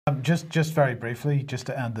Just very briefly, just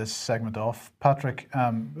to end this segment off, Patrick,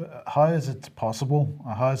 how is it possible?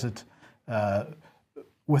 How is it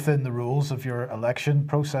within the rules of your election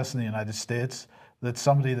process in the United States that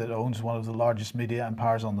somebody that owns one of the largest media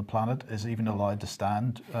empires on the planet is even allowed to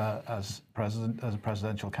stand as a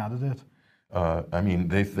presidential candidate? I mean,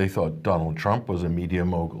 they thought Donald Trump was a media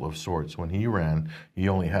mogul of sorts. When he ran, he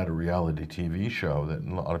only had a reality TV show that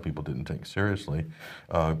a lot of people didn't take seriously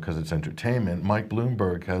because it's entertainment. Mike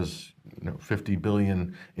Bloomberg has 50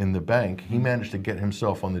 billion in the bank. He managed to get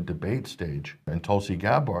himself on the debate stage. And Tulsi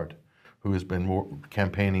Gabbard, who has been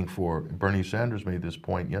campaigning for, Bernie Sanders made this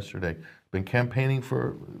point yesterday, been campaigning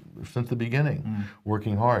since the beginning,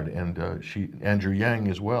 working hard, and Andrew Yang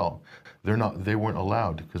as well. They weren't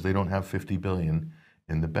allowed because they don't have 50 billion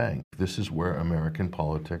in the bank. This is where American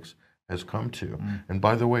politics has come to. And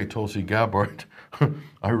by the way, Tulsi Gabbard,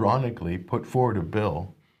 ironically, put forward a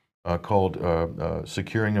bill called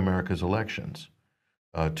Securing America's Elections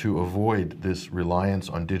to avoid this reliance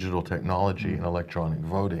on digital technology and electronic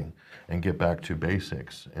voting and get back to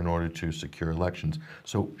basics in order to secure elections.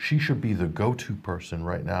 So she should be the go-to person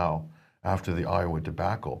right now after the Iowa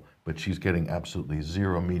debacle, but she's getting absolutely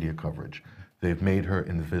zero media coverage. They've made her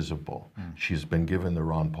invisible. She's been given the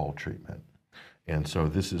Ron Paul treatment. And so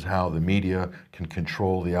this is how the media can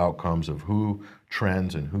control the outcomes of who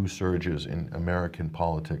trends and who surges in American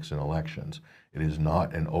politics and elections. It is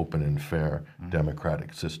not an open and fair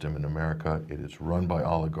democratic system in America. It is run by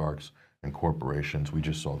oligarchs and corporations. We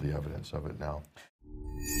just saw the evidence of it now.